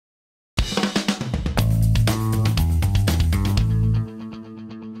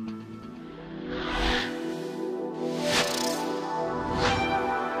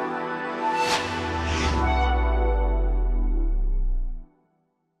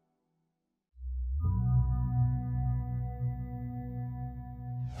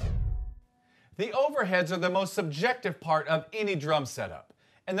The overheads are the most subjective part of any drum setup,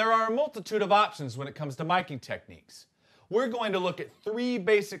 and there are a multitude of options when it comes to miking techniques. We're going to look at 3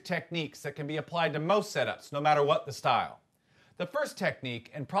 basic techniques that can be applied to most setups, no matter what the style. The first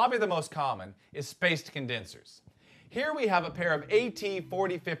technique, and probably the most common, is spaced condensers. Here we have a pair of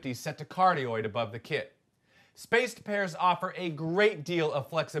AT4050s set to cardioid above the kit. Spaced pairs offer a great deal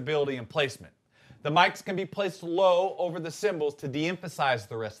of flexibility in placement. The mics can be placed low over the cymbals to de-emphasize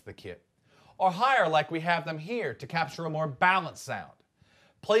the rest of the kit, or higher like we have them here to capture a more balanced sound.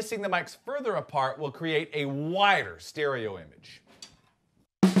 Placing the mics further apart will create a wider stereo image.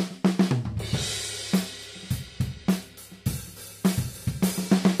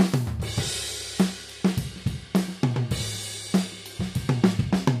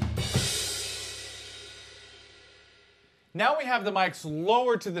 Now we have the mics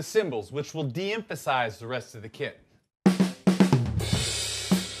lower to the cymbals, which will de-emphasize the rest of the kit.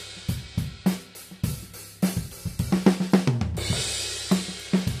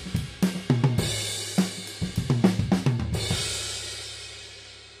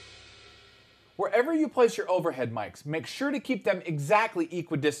 Wherever you place your overhead mics, make sure to keep them exactly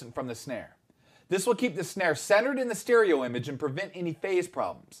equidistant from the snare. This will keep the snare centered in the stereo image and prevent any phase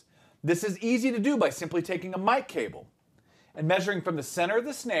problems. This is easy to do by simply taking a mic cable and measuring from the center of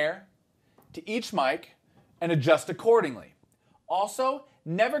the snare to each mic and adjust accordingly. Also,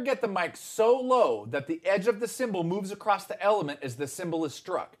 never get the mic so low that the edge of the cymbal moves across the element as the cymbal is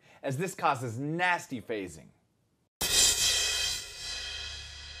struck, as this causes nasty phasing.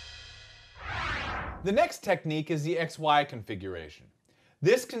 The next technique is the XY configuration.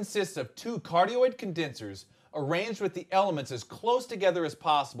 This consists of 2 cardioid condensers arranged with the elements as close together as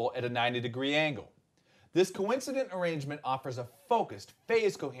possible at a 90-degree angle. This coincident arrangement offers a focused,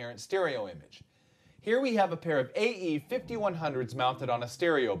 phase-coherent stereo image. Here we have a pair of AE5100s mounted on a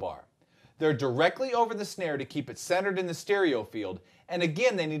stereo bar. They're directly over the snare to keep it centered in the stereo field, and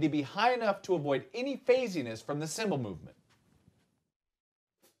again they need to be high enough to avoid any phasiness from the cymbal movement.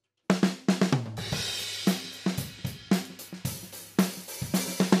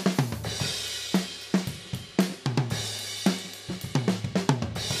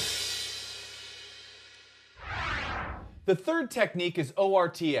 The third technique is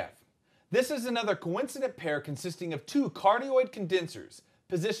ORTF. This is another coincident pair consisting of 2 cardioid condensers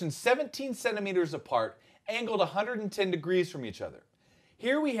positioned 17 centimeters apart, angled 110 degrees from each other.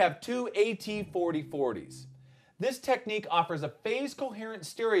 Here we have 2 AT4040s. This technique offers a phase-coherent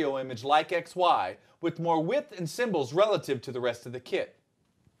stereo image like XY with more width and cymbals relative to the rest of the kit.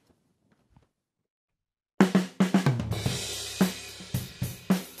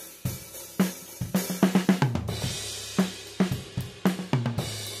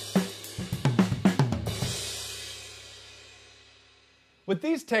 With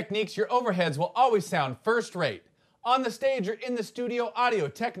these techniques, your overheads will always sound first rate. On the stage or in the studio,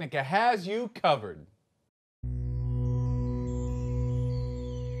 Audio-Technica has you covered.